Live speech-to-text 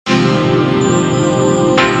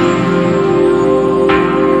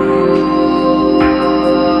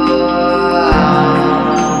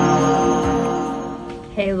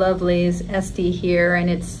lovelies, Esty here, and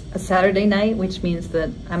it's a Saturday night, which means that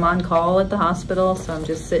I'm on call at the hospital, so I'm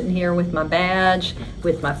just sitting here with my badge,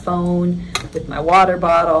 with my phone, with my water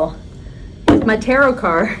bottle, with my tarot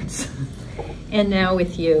cards, and now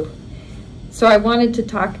with you. So I wanted to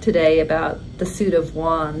talk today about the suit of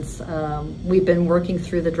wands. We've been working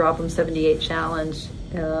through the Drop 'em 78 challenge.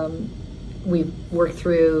 We've worked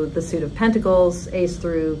through the suit of pentacles, ace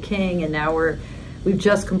through king, and now we've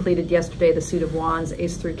just completed yesterday the suit of wands,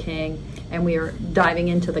 ace through king, and we are diving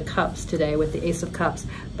into the cups today with the ace of cups.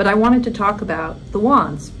 But I wanted to talk about the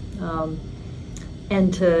wands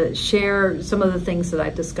and to share some of the things that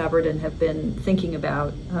I've discovered and have been thinking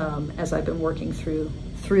about as I've been working through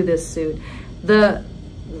this suit. The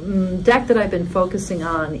deck that I've been focusing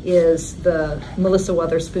on is the Melissa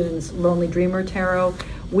Weatherspoon's Lonely Dreamer Tarot,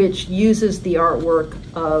 which uses the artwork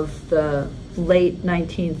of the late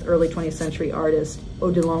 19th, early 20th century artist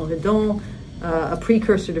Odilon Redon, a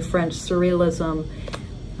precursor to French surrealism,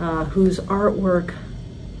 whose artwork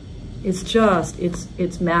is just,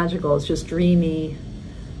 it's magical. It's just dreamy,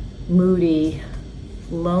 moody,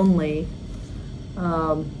 lonely.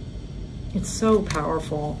 It's so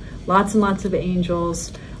powerful. Lots and lots of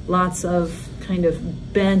angels, lots of kind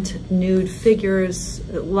of bent, nude figures,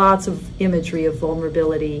 lots of imagery of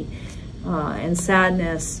vulnerability and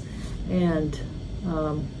sadness, and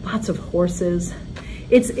lots of horses.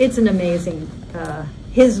 It's an amazing,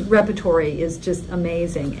 his repertoire is just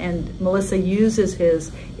amazing, and Melissa uses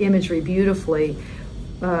his imagery beautifully,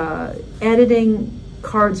 editing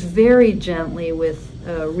cards very gently with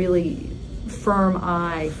a really firm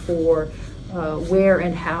eye for where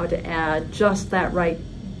and how to add just that right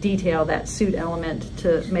detail, that suit element,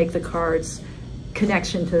 to make the card's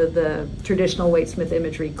connection to the traditional Waite-Smith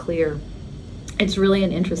imagery clear. It's really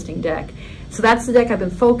an interesting deck. So that's the deck I've been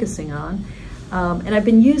focusing on. And I've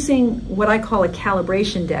been using what I call a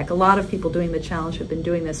calibration deck. A lot of people doing the challenge have been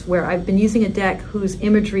doing this, where I've been using a deck whose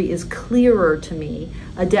imagery is clearer to me,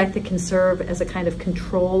 a deck that can serve as a kind of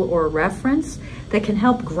control or reference that can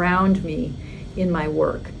help ground me in my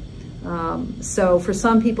work. So for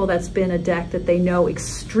some people, that's been a deck that they know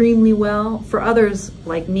extremely well. For others,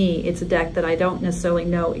 like me, it's a deck that I don't necessarily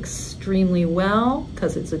know extremely well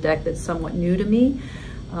because it's a deck that's somewhat new to me,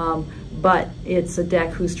 but it's a deck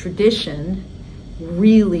whose tradition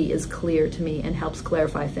really is clear to me and helps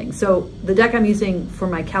clarify things. So the deck I'm using for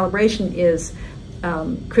my calibration is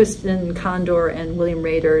Kristen Condor and William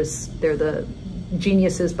Rader's. They're the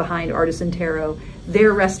geniuses behind Artisan Tarot,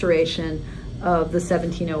 their restoration of the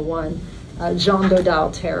 1701 Jean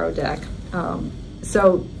Dodal tarot deck.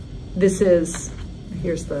 So this is,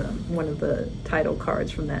 here's one of the title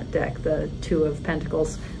cards from that deck, the Two of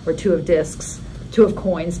Pentacles, or Two of Discs, Two of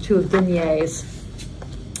Coins, Two of Deniers.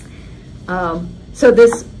 So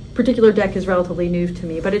this particular deck is relatively new to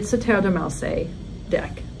me, but it's a Tarot de Marseille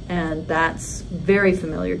deck, and that's very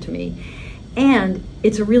familiar to me. And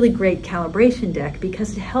it's a really great calibration deck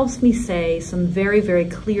because it helps me say some very, very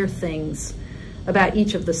clear things about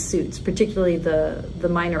each of the suits, particularly the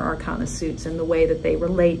minor arcana suits, and the way that they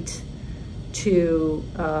relate to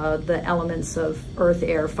the elements of earth,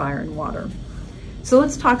 air, fire, and water. So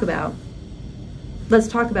let's talk about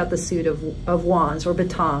the suit of wands, or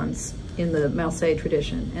batons, in the Marseille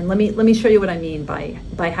tradition. And let me show you what I mean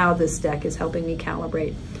by how this deck is helping me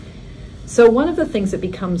calibrate. So one of the things that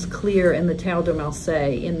becomes clear in the Tarot de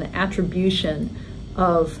Marseille, in the attribution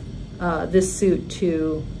of this suit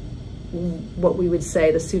to what we would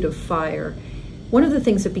say the suit of fire, one of the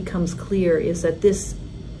things that becomes clear is that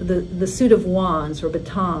the suit of wands, or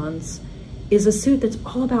batons, is a suit that's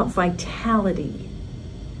all about vitality.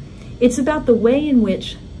 It's about the way in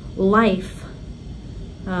which life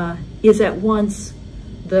is at once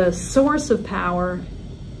the source of power,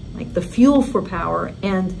 like the fuel for power,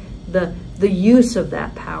 and the use of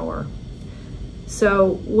that power.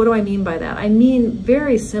 So what do I mean by that? I mean,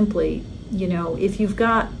 very simply, you know, if you've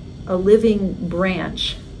got a living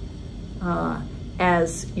branch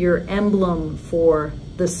as your emblem for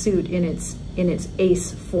the suit in its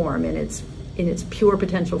ace form, in its pure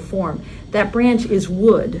potential form, that branch is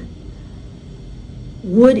wood.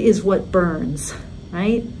 Wood is what burns,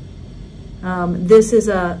 right? This is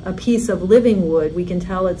a piece of living wood. We can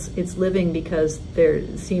tell it's living because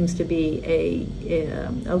there seems to be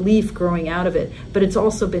a leaf growing out of it, but it's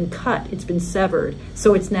also been cut, it's been severed.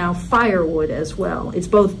 So it's now firewood as well. It's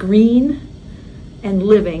both green and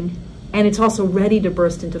living, and it's also ready to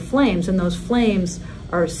burst into flames, and those flames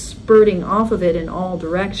are spurting off of it in all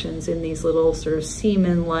directions in these little sort of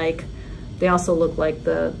semen-like, they also look like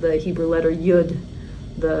the Hebrew letter Yud,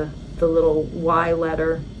 the little Y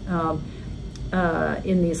letter.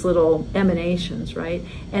 in these little emanations, right?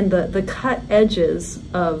 And the cut edges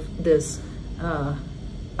of this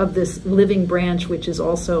living branch, which is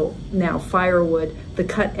also now firewood, the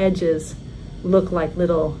cut edges look like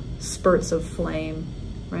little spurts of flame,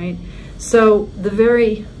 right? So the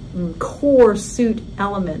very core suit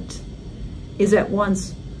element is at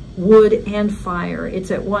once wood and fire.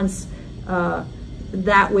 It's at once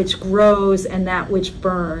that which grows and that which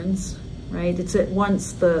burns, right? It's at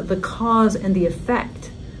once the cause and the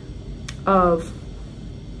effect of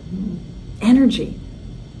energy,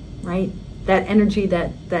 right? That energy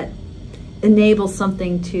that enables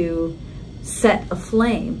something to set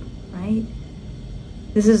aflame, right?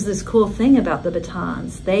 This is this cool thing about the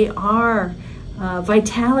batons. They are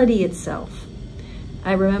vitality itself.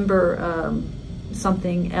 I remember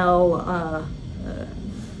something Elle,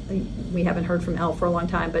 we haven't heard from Elle for a long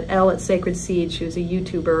time, but Elle at Sacred Seed, she was a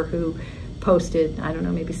YouTuber who posted, I don't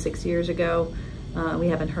know, maybe 6 years ago. We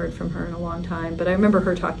haven't heard from her in a long time, but I remember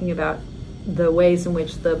her talking about the ways in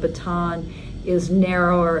which the baton is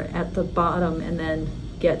narrower at the bottom and then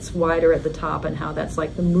gets wider at the top, and how that's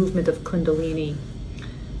like the movement of Kundalini,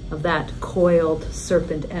 of that coiled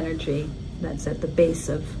serpent energy that's at the base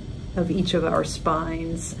of each of our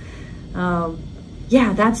spines.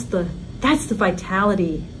 Yeah, that's the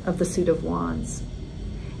vitality of the suit of wands.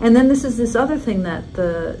 And then this is this other thing that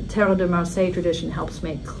the Tarot de Marseille tradition helps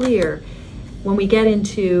make clear. When we get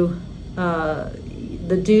into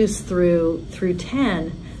the deuce through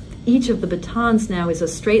 10, each of the batons now is a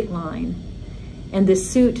straight line. And this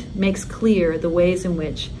suit makes clear the ways in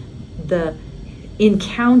which the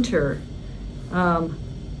encounter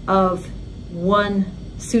of one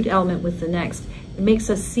suit element with the next, it makes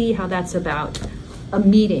us see how that's about a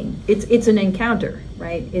meeting. It's an encounter,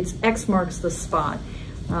 right? It's X marks the spot.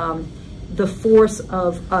 The force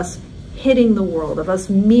of us hitting the world, of us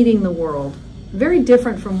meeting the world, very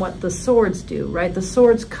different from what the swords do, right? The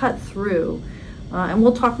swords cut through, and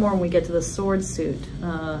we'll talk more when we get to the sword suit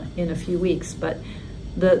in a few weeks, but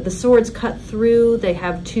the swords cut through, they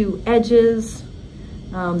have two edges.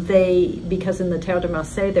 Because in the Tarot de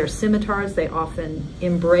Marseille, they're scimitars, they often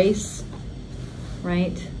embrace,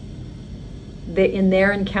 right? In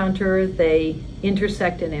their encounter, they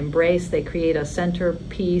intersect and embrace, they create a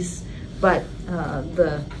centerpiece, but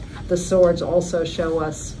the swords also show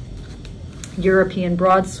us European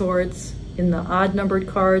broadswords in the odd-numbered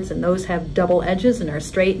cards, and those have double edges and are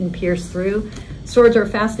straight and pierce through. Swords are a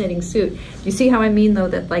fascinating suit. You see how I mean, though,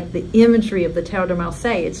 that like the imagery of the Tarot de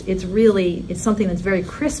Marseille, it's something that's very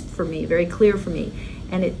crisp for me, very clear for me,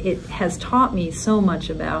 and it has taught me so much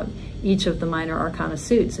about each of the minor arcana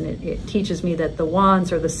suits, and it teaches me that the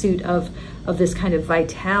wands are the suit of this kind of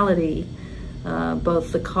vitality,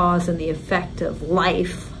 both the cause and the effect of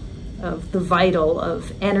life, of the vital,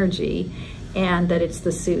 of energy, and that it's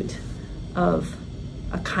the suit of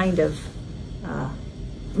a kind of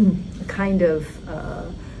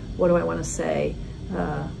what do I want to say,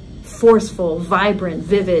 forceful, vibrant,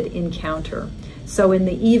 vivid encounter. So in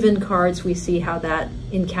the even cards, we see how that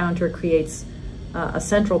encounter creates a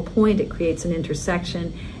central point, it creates an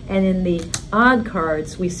intersection. And in the odd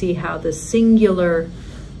cards, we see how the singular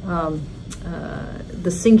wand,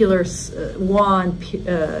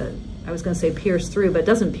 I was going to say pierce through, but it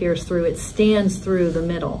doesn't pierce through, it stands through the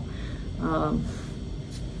middle.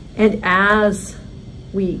 And as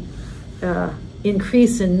we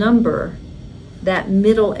increase in number, that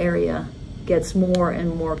middle area gets more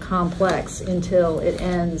and more complex until it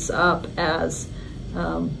ends up as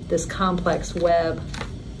this complex web.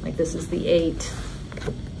 Like this is the 8.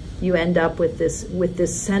 You end up with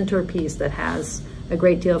this centerpiece that has a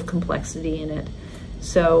great deal of complexity in it.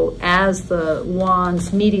 So as the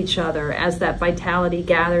wands meet each other, as that vitality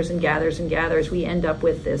gathers and gathers and gathers, we end up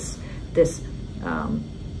with this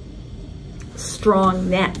strong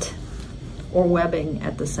net or webbing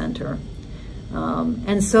at the center.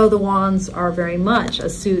 And so the wands are very much a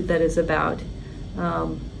suit that is about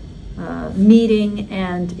meeting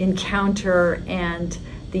and encounter and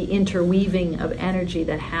the interweaving of energy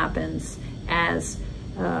that happens as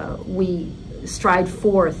we stride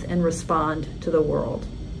forth and respond to the world.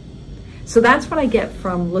 So that's what I get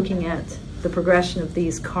from looking at the progression of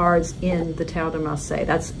these cards in the Tarot de Marseille.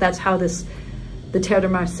 That's how the Tarot de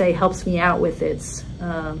Marseille helps me out with its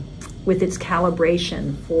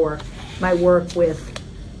calibration for my work with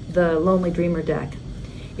the Lonely Dreamer deck.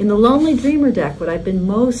 In the Lonely Dreamer deck, what I've been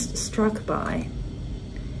most struck by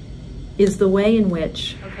is the way in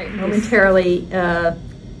which, momentarily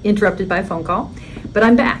interrupted by a phone call, but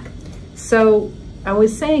I'm back. So I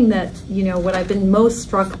was saying that, you know, what I've been most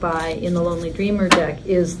struck by in the Lonely Dreamer deck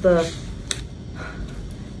is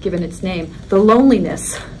given its name, the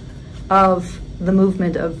loneliness of the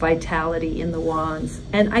movement of vitality in the wands.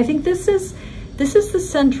 And I think this is the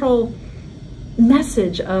central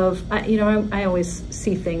message of, you know, I always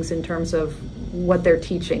see things in terms of what they're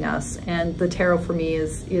teaching us, and the tarot for me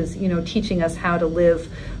is you know, teaching us how to live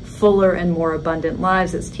fuller and more abundant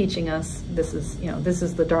lives. It's teaching us, this is, you know, this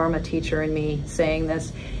is the Dharma teacher in me saying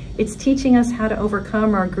this, it's teaching us how to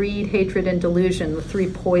overcome our greed, hatred, and delusion, the three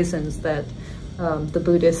poisons that the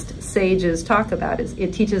Buddhist sages talk about.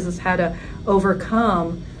 It teaches us how to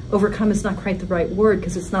overcome. Overcome is not quite the right word,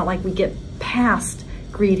 because it's not like we get past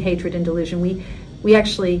greed, hatred, and delusion. We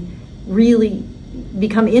actually really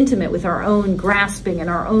become intimate with our own grasping and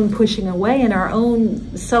our own pushing away and our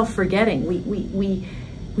own self-forgetting.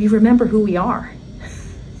 We remember who we are.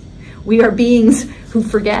 We are beings who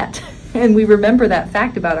forget, and we remember that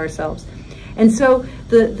fact about ourselves. And so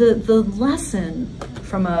the lesson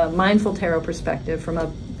from a mindful tarot perspective, from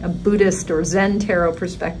a Buddhist or Zen tarot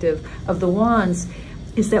perspective of the wands,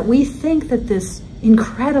 is that we think that this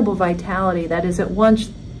incredible vitality that is at once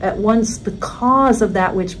the cause of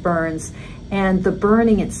that which burns and the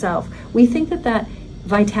burning itself, we think that that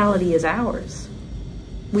vitality is ours.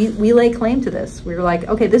 We lay claim to this. We're like,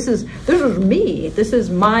 okay, this is me. This is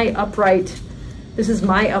my upright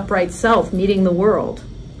self meeting the world,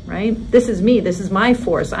 right? This is me. This is my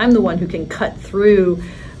force. I'm the one who can cut through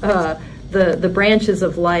the branches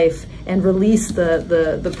of life and release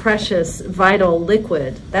the precious vital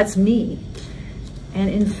liquid. That's me. And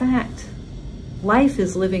in fact, life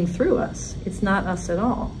is living through us. It's not us at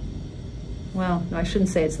all. Well, no, I shouldn't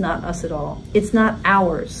say it's not us at all. It's not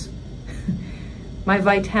ours. My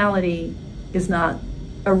vitality is not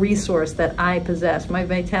a resource that I possess. My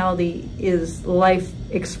vitality is life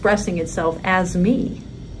expressing itself as me.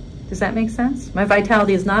 Does that make sense? My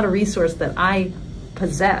vitality is not a resource that I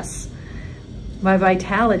possess. My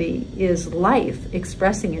vitality is life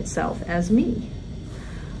expressing itself as me.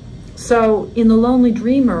 So in The Lonely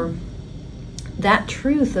Dreamer, that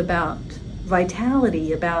truth about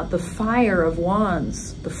vitality, about the fire of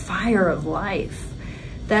wands, the fire of life,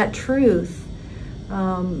 that truth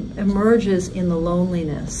emerges in the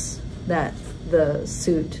loneliness that the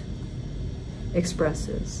suit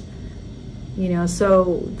expresses. You know,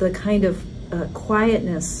 so the kind of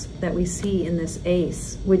quietness that we see in this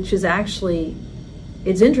ace, which is actually,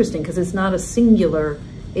 it's interesting because it's not a singular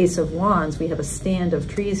ace of wands. We have a stand of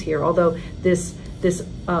trees here, although this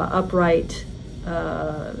upright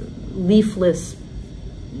leafless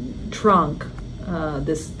trunk,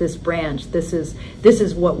 this branch, this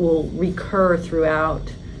is what will recur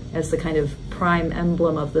throughout as the kind of prime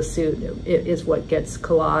emblem of the suit. It is what gets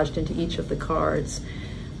collaged into each of the cards.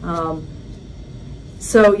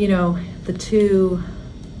 So, you know, the two,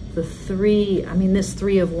 the three, I mean, this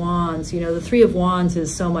Three of Wands, you know, the Three of Wands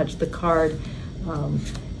is so much the card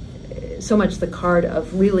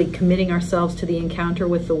of really committing ourselves to the encounter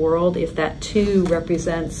with the world. If that two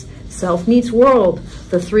represents self meets world,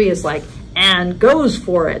 the three is like, and goes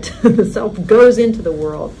for it. The self goes into the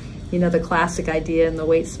world. You know, the classic idea in the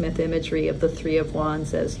Waite Smith imagery of the Three of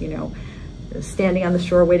Wands as, you know, standing on the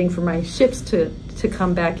shore waiting for my ships to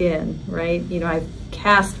come back in, right? You know, I've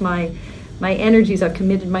cast my energies, I've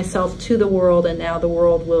committed myself to the world, and now the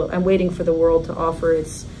world will, I'm waiting for the world to offer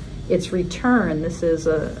its return. This is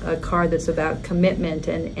a card that's about commitment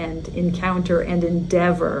and encounter and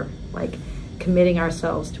endeavor, like committing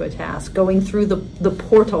ourselves to a task, going through the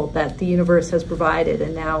portal that the universe has provided,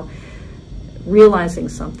 and now realizing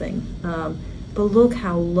something. But look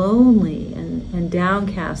how lonely and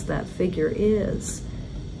downcast that figure is.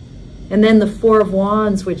 And then the Four of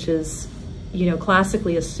Wands, which is, you know,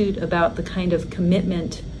 classically a suit about the kind of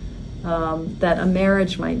commitment that a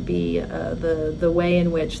marriage might be, the way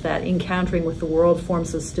in which that encountering with the world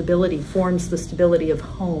forms the stability of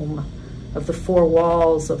home, of the four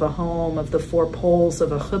walls of a home, of the four poles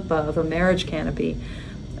of a chuppah, of a marriage canopy.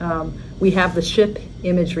 We have the ship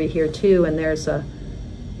imagery here too, and there's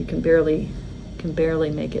you can barely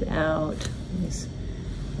make it out.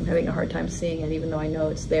 I'm having a hard time seeing it, even though I know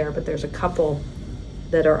it's there, but there's a couple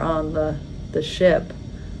that are on the ship.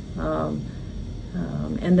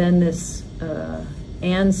 And then this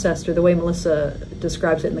ancestor, the way Melissa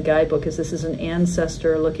describes it in the guidebook, is this is an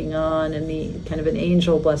ancestor looking on, and the kind of an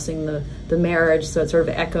angel blessing the marriage. So it sort of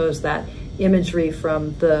echoes that imagery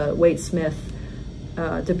from the Waite Smith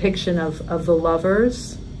depiction of the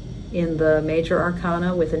lovers in the major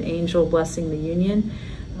arcana, with an angel blessing the union.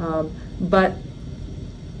 But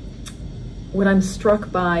what I'm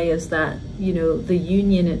struck by is that, you know, the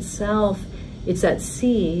union itself, it's at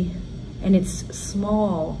sea and it's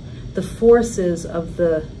small, the forces of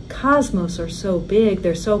the cosmos are so big,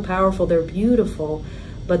 they're so powerful, they're beautiful,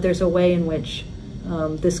 but there's a way in which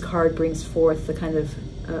this card brings forth the kind of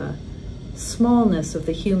smallness of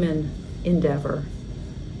the human endeavor.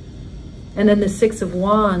 And then the Six of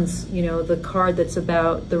Wands, you know, the card that's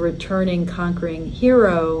about the returning, conquering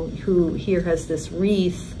hero who here has this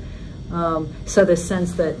wreath. So the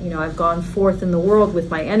sense that, you know, I've gone forth in the world with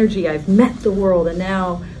my energy, I've met the world, and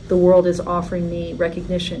now the world is offering me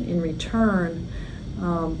recognition in return.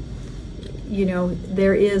 You know,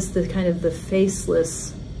 there is the kind of the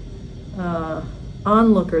faceless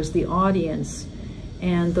onlookers, the audience,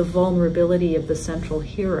 and the vulnerability of the central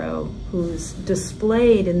hero who's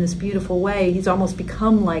displayed in this beautiful way. He's almost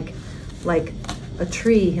become like a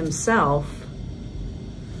tree himself.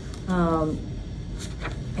 And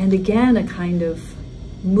again, a kind of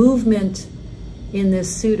movement in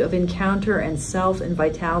this suit of encounter and self and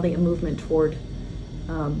vitality, a movement toward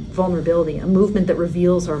vulnerability, a movement that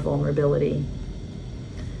reveals our vulnerability.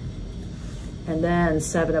 And then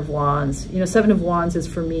Seven of Wands. You know, Seven of Wands is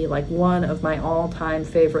for me like one of my all-time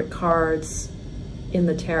favorite cards in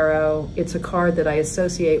the tarot. It's a card that I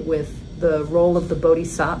associate with the role of the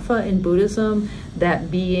Bodhisattva in Buddhism, that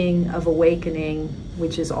being of awakening,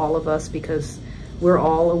 which is all of us, because we're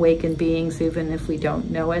all awakened beings, even if we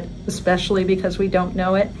don't know it, especially because we don't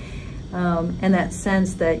know it. And that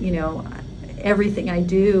sense that, you know, everything I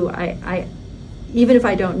do, I even if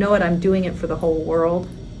I don't know it, I'm doing it for the whole world,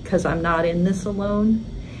 because I'm not in this alone.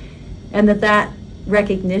 And that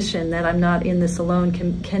recognition that I'm not in this alone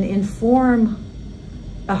can inform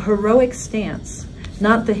a heroic stance,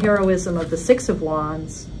 not the heroism of the Six of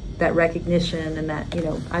Wands, that recognition and that, you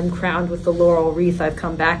know, I'm crowned with the laurel wreath, I've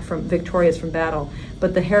come back from victorious from battle,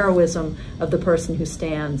 but the heroism of the person who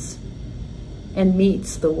stands and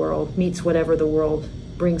meets the world, meets whatever the world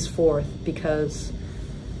brings forth, because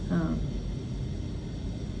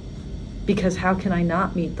how can I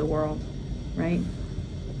not meet the world, right?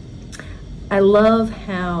 I love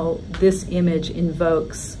how this image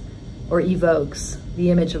invokes or evokes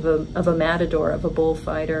the image of a matador, of a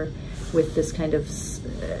bullfighter, with this kind of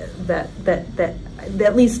that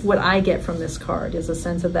at least what I get from this card is a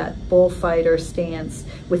sense of that bullfighter stance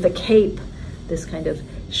with a cape, this kind of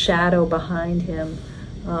shadow behind him,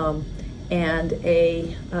 and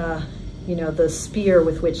a you know, the spear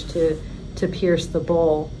with which to pierce the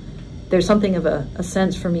bull. There's something of a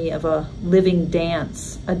sense for me of a living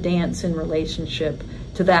dance, a dance in relationship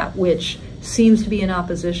to that which seems to be in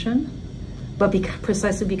opposition, but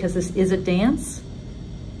precisely because this is a dance,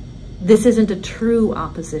 this isn't a true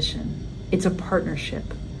opposition, it's a partnership.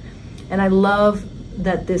 And I love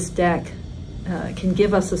that this deck can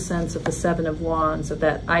give us a sense of the Seven of Wands, of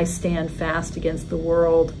that I stand fast against the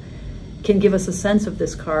world, can give us a sense of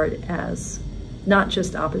this card as not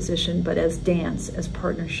just opposition, but as dance, as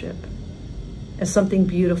partnership, as something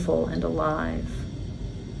beautiful and alive.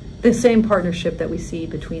 The same partnership that we see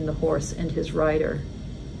between the horse and his rider.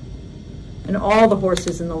 And all the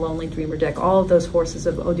horses in the Lonely Dreamer deck, all of those horses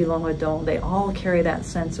of Odilon Redon, they all carry that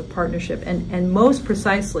sense of partnership. And most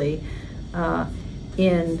precisely I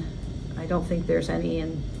don't think there's any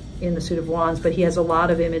in the Suit of Wands, but he has a lot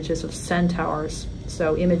of images of centaurs.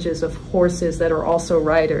 So images of horses that are also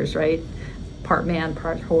riders, right? Part man,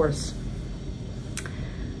 part horse.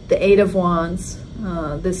 The Eight of Wands,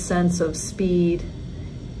 this sense of speed.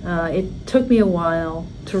 It took me a while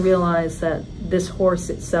to realize that this horse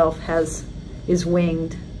itself is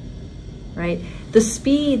winged, right? The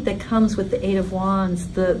speed that comes with the Eight of Wands,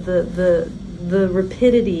 the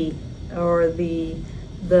rapidity or the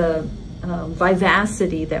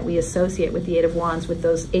vivacity that we associate with the Eight of Wands, with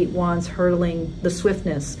those 8 wands hurtling, the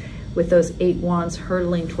swiftness, with those 8 wands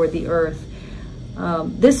hurtling toward the earth.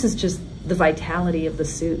 This is just the vitality of the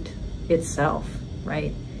suit itself,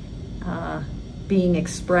 right? Being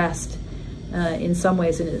expressed in some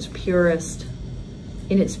ways in its purest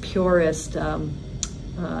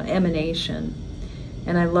emanation.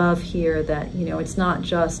 And I love here that, you know, it's not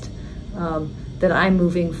just that I'm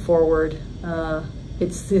moving forward,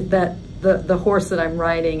 it's that the horse that I'm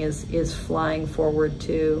riding is flying forward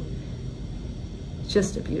too. It's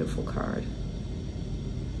just a beautiful card.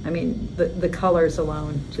 I mean, the colors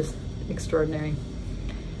alone, just extraordinary.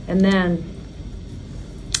 And then,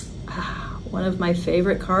 one of my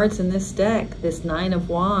favorite cards in this deck, this Nine of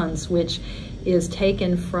Wands, which is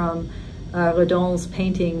taken from Redon's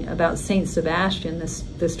painting about Saint Sebastian,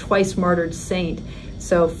 this twice martyred saint.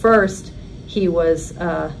 So first, he was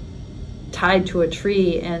tied to a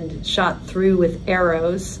tree and shot through with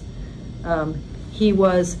arrows. He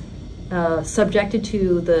was subjected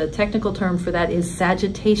to, the technical term for that is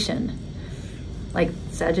sagitation. like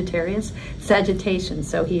Sagittarius, Sagitation.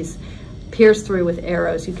 So he's pierced through with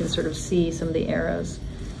arrows. You can sort of see some of the arrows.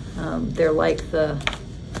 They're like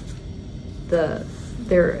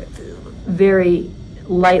they're very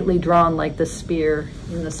lightly drawn like the spear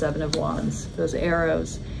in the Seven of Wands, those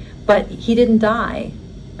arrows. But he didn't die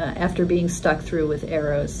after being stuck through with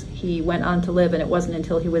arrows. He went on to live, and it wasn't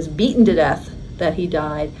until he was beaten to death that he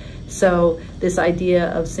died. So this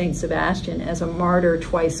idea of Saint Sebastian as a martyr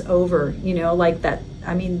twice over, you know, like that,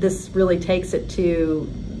 I mean, this really takes it to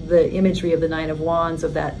the imagery of the Nine of Wands,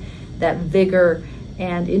 of that vigor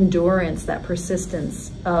and endurance, that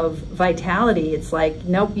persistence of vitality. It's like,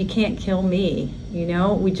 nope, you can't kill me, you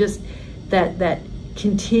know? We just, that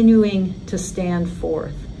continuing to stand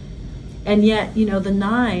forth. And yet, you know, the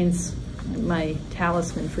nines, my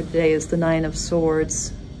talisman for today is the Nine of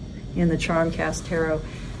Swords in the Charmcast Tarot,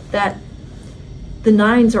 that the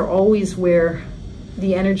nines are always where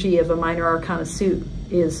the energy of a minor arcana suit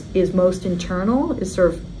is most internal, is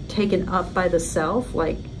sort of taken up by the self,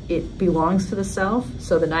 like it belongs to the self.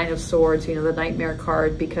 So the Nine of Swords, you know, the nightmare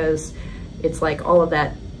card, because it's like all of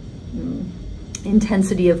that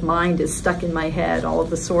intensity of mind is stuck in my head. All of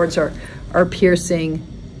the swords are piercing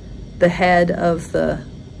the head of the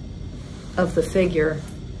figure.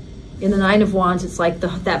 In the Nine of Wands, it's like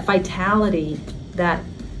that vitality, that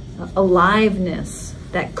aliveness,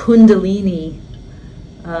 that kundalini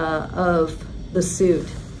of the suit.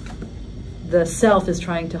 The self is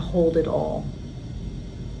trying to hold it all.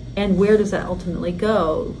 And where does that ultimately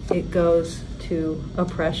go? It goes to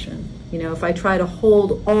oppression. You know, if I try to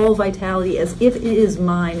hold all vitality as if it is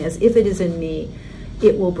mine, as if it is in me,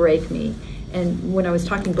 it will break me. And when I was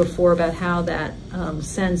talking before about how that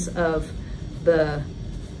sense of the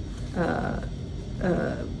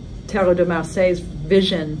Tarot de Marseille's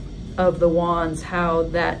vision of the wands, how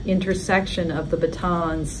that intersection of the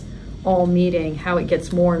batons all meeting, how it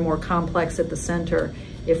gets more and more complex at the center.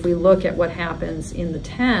 If we look at what happens in the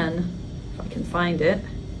 10, if I can find it,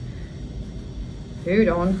 hold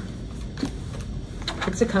on,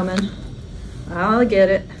 it's a-coming, I'll get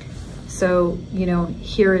it. So, you know,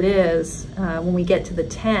 here it is, when we get to the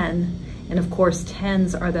 10, and of course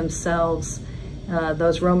 10s are themselves,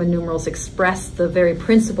 those Roman numerals express the very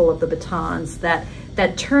principle of the batons. That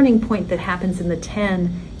turning point that happens in the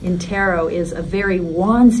 10 in tarot is a very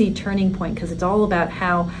wandsy turning point, because it's all about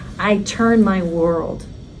how I turn my world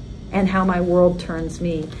and how my world turns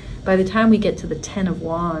me. By the time we get to the 10 of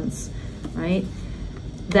Wands, right,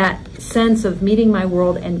 that sense of meeting my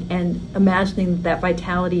world and imagining that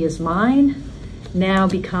vitality is mine now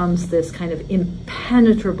becomes this kind of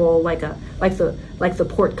impenetrable, like the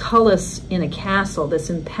portcullis in a castle, this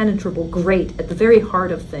impenetrable grate at the very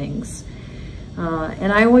heart of things.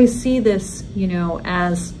 And I always see this, you know,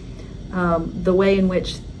 as the way in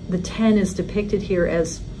which the 10 is depicted here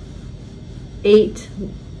as 8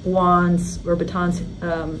 wands or batons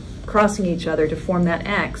crossing each other to form that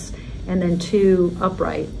X, and then 2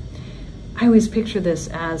 upright. I always picture this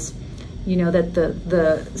as, you know, that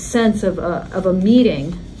the sense of a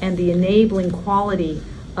meeting and the enabling quality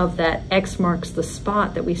of that X marks the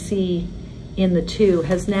spot that we see in the 2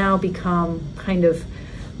 has now become kind of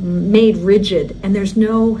made rigid, and there's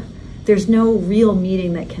no real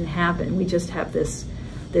meeting that can happen. We just have this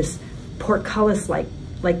portcullis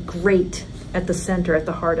like grate at the center, at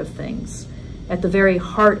the heart of things. At the very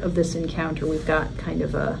heart of this encounter, we've got kind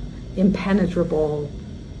of a impenetrable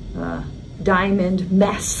diamond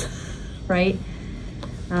mess, right?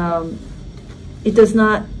 It does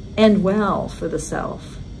not end well for the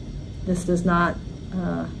self. This does not,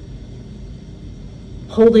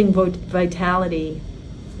 holding vitality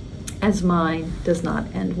as mine does not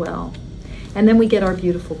end well. And then we get our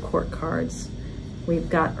beautiful court cards. We've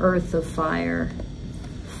got Earth of Fire,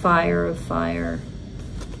 Fire of Fire,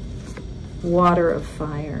 Water of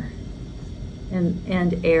Fire,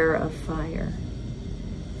 and Air of Fire.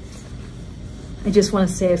 I just want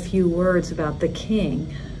to say a few words about the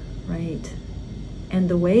King, right? And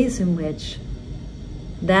the ways in which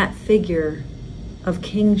that figure of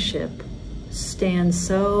kingship stands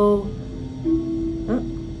so...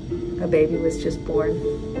 Oh, a baby was just born.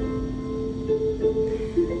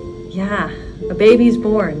 Yeah, a baby's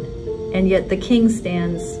born, and yet the king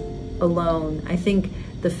stands alone. I think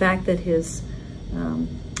the fact that his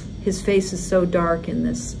face is so dark in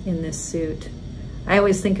this suit. I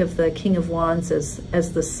always think of the King of Wands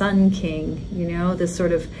as the Sun King, you know, this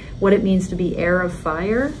sort of what it means to be heir of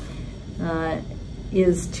fire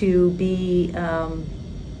is to be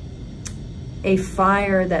a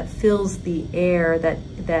fire that fills the air,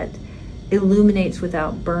 that illuminates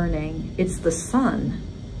without burning. It's the sun,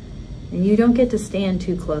 and you don't get to stand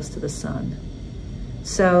too close to the sun.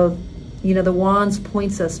 So, you know, the wands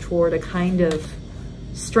points us toward a kind of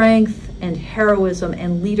strength and heroism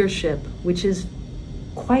and leadership, which is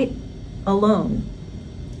quite alone,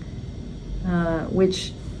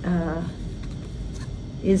 which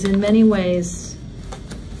is in many ways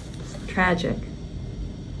tragic.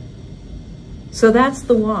 So that's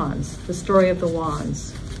the wands, the story of the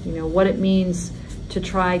wands. You know, what it means to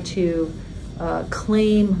try to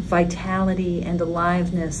claim vitality and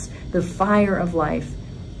aliveness, the fire of life,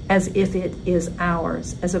 as if it is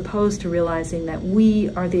ours, as opposed to realizing that we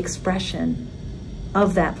are the expression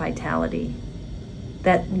of that vitality,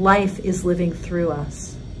 that life is living through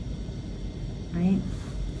us, right?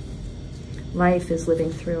 Life is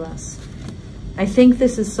living through us. I think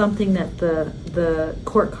this is something that the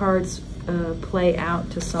court cards play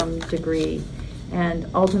out to some degree, and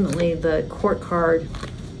ultimately the court card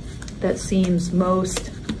that seems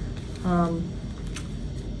most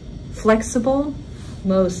flexible,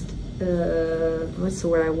 most, what's the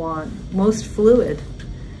word I want? Most fluid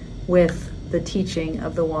with the teaching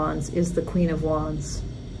of the wands is the Queen of Wands,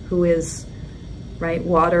 who is, right,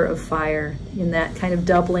 water of fire, in that kind of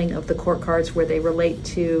doubling of the court cards where they relate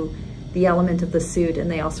to the element of the suit and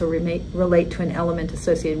they also relate to an element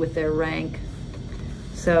associated with their rank.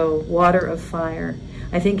 So water of fire.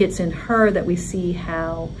 I think it's in her that we see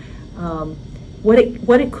how, what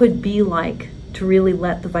it could be like to really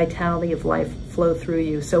let the vitality of life flow through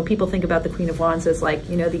you. So people think about the Queen of Wands as like,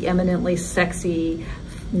 you know, the eminently sexy,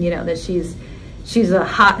 you know, that she's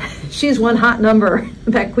one hot number,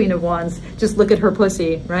 that Queen of Wands. Just look at her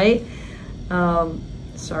pussy, right?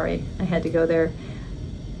 Sorry, I had to go there.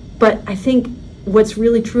 But I think what's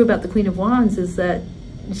really true about the Queen of Wands is that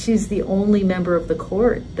she's the only member of the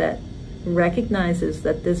court that recognizes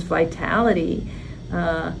that this vitality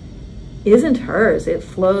isn't hers, it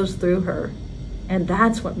flows through her. And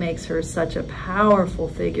that's what makes her such a powerful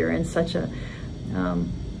figure and such a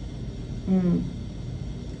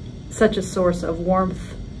source of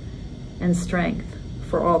warmth and strength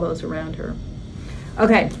for all those around her.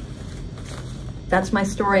 Okay, that's my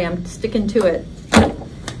story. I'm sticking to it.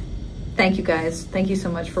 Thank you guys. Thank you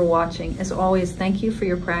so much for watching. As always, thank you for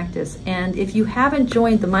your practice. And if you haven't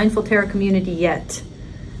joined the Mindful Tarot community yet,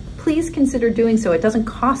 please consider doing so. It doesn't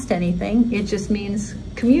cost anything. It just means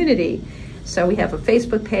community. So we have a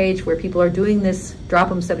Facebook page where people are doing this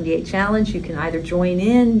Drop 'em 78 challenge. You can either join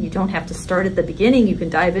in. You don't have to start at the beginning. You can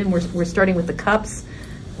dive in. We're starting with the cups.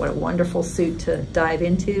 What a wonderful suit to dive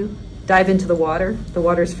into. Dive into the water. The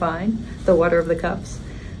water's fine. The water of the cups.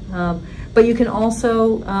 But you can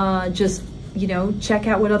also just, you know, check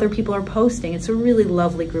out what other people are posting. It's a really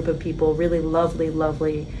lovely group of people, really lovely,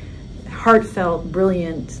 lovely, heartfelt,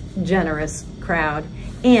 brilliant, generous crowd.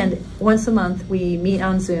 And once a month we meet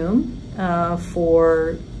on Zoom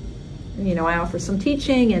for, you know, I offer some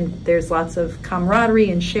teaching and there's lots of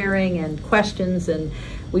camaraderie and sharing and questions, and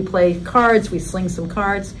we play cards, we sling some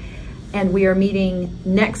cards. And we are meeting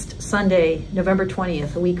next Sunday, November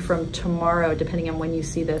 20th, a week from tomorrow, depending on when you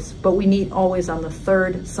see this. But we meet always on the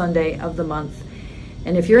third Sunday of the month.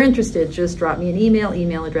 And if you're interested, just drop me an email.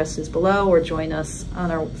 Email address is below, or join us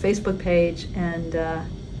on our Facebook page. And,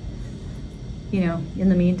 you know, in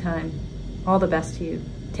the meantime, all the best to you.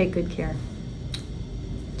 Take good care.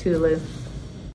 Toodaloo.